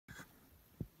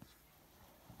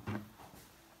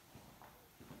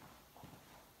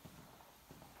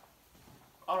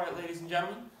Alright, ladies and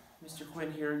gentlemen, Mr. Quinn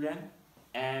here again,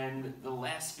 and the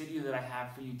last video that I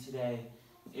have for you today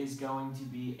is going to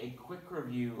be a quick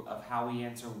review of how we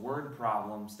answer word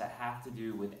problems that have to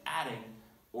do with adding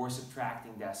or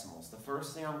subtracting decimals. The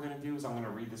first thing I'm going to do is I'm going to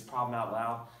read this problem out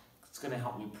loud. It's going to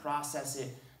help me process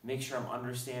it, make sure I'm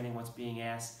understanding what's being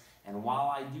asked, and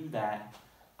while I do that,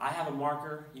 I have a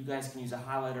marker. You guys can use a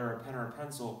highlighter or a pen or a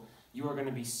pencil. You are going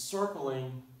to be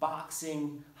circling,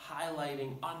 boxing,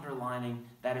 highlighting, underlining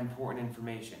that important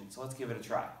information. So let's give it a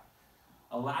try.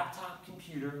 A laptop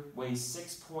computer weighs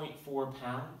 6.4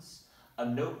 pounds. A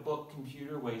notebook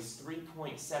computer weighs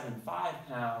 3.75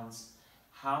 pounds.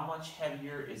 How much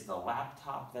heavier is the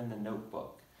laptop than the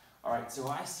notebook? All right, so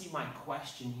I see my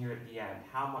question here at the end.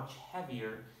 How much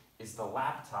heavier is the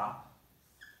laptop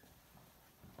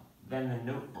than the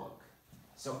notebook?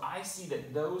 So I see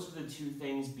that those are the two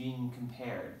things being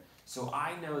compared. So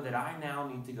I know that I now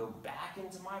need to go back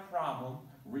into my problem,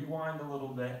 rewind a little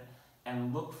bit,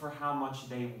 and look for how much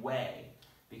they weigh,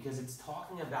 because it's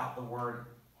talking about the word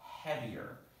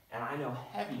heavier. And I know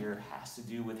heavier has to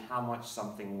do with how much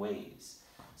something weighs.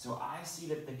 So I see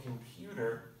that the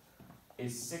computer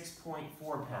is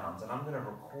 6.4 pounds, and I'm going to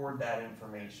record that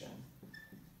information.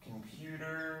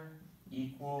 Computer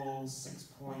equals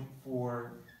 6.4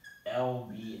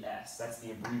 LBS. That's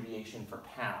the abbreviation for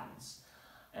pounds.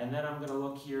 And then I'm going to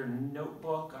look here,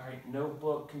 notebook. All right,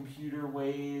 notebook computer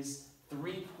weighs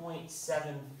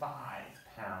 3.75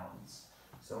 pounds.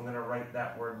 So I'm going to write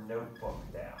that word notebook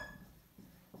down.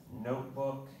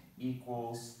 Notebook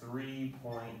equals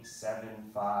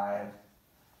 3.75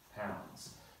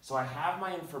 pounds. So I have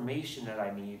my information that I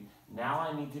need. Now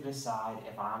I need to decide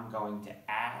if I'm going to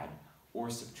add or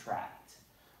subtract.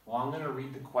 Well, I'm going to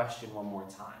read the question one more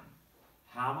time.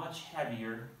 How much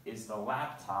heavier is the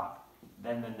laptop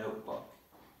than the notebook?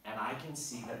 And I can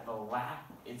see that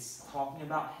it's talking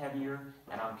about heavier,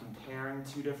 and I'm comparing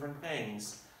two different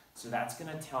things. So that's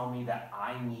going to tell me that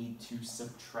I need to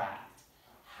subtract.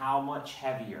 How much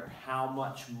heavier? How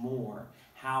much more?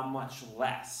 How much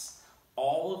less?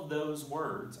 All of those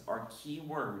words are key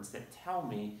words that tell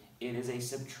me it is a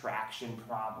subtraction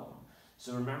problem.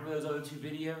 So remember those other two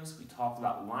videos? We talked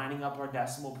about lining up our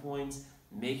decimal points,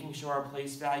 making sure our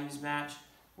place values match.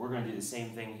 We're going to do the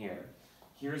same thing here.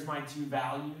 Here's my two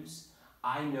values.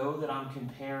 I know that I'm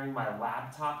comparing my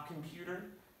laptop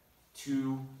computer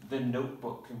to the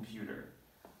notebook computer.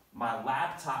 My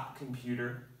laptop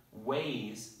computer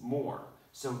weighs more.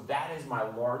 So that is my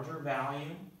larger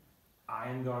value. I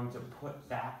am going to put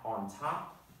that on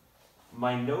top.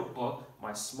 My notebook,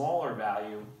 my smaller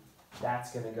value,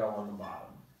 that's going to go on the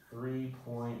bottom.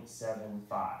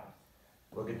 3.75.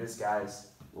 Look at this, guys.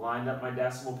 Lined up my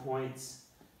decimal points.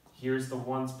 Here's the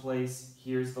ones place.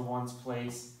 Here's the ones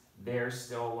place. They're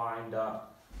still lined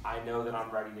up. I know that I'm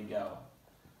ready to go.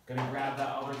 Gonna grab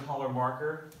that other color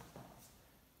marker.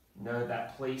 Know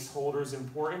that placeholder is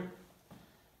important.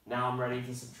 Now I'm ready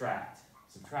to subtract.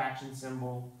 Subtraction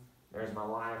symbol. There's my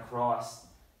line across.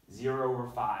 0 over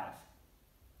 5.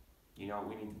 You know what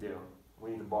we need to do.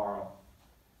 We need to borrow.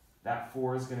 That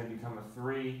 4 is going to become a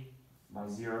 3. My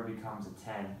 0 becomes a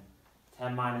 10.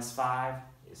 10 minus 5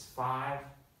 is 5.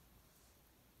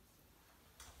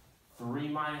 3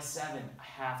 minus 7, I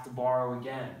have to borrow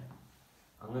again.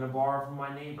 I'm going to borrow from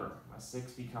my neighbor. My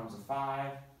 6 becomes a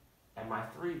 5, and my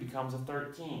 3 becomes a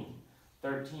 13.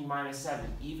 13 minus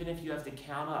 7, even if you have to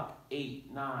count up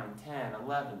 8, 9, 10,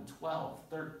 11, 12,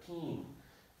 13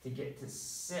 to get to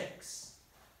 6,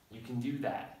 you can do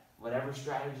that. Whatever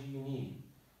strategy you need.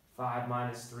 5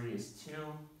 minus 3 is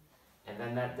 2, and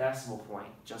then that decimal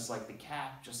point, just like the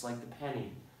cap, just like the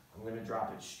penny, I'm going to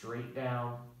drop it straight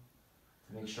down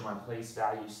to make sure my place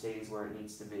value stays where it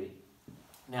needs to be.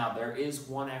 Now, there is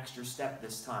one extra step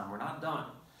this time. We're not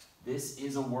done. This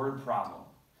is a word problem,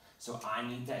 so I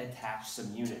need to attach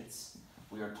some units.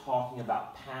 We are talking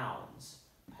about pounds.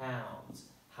 Pounds.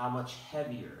 How much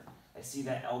heavier? I see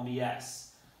that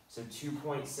LBS. So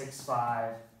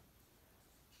 2.65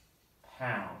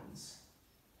 pounds.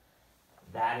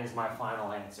 That is my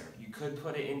final answer. You could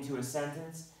put it into a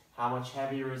sentence. How much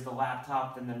heavier is the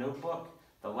laptop than the notebook?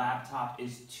 The laptop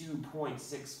is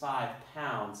 2.65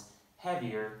 pounds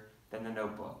heavier than the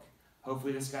notebook.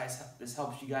 Hopefully this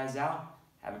helps you guys out.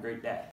 Have a great day.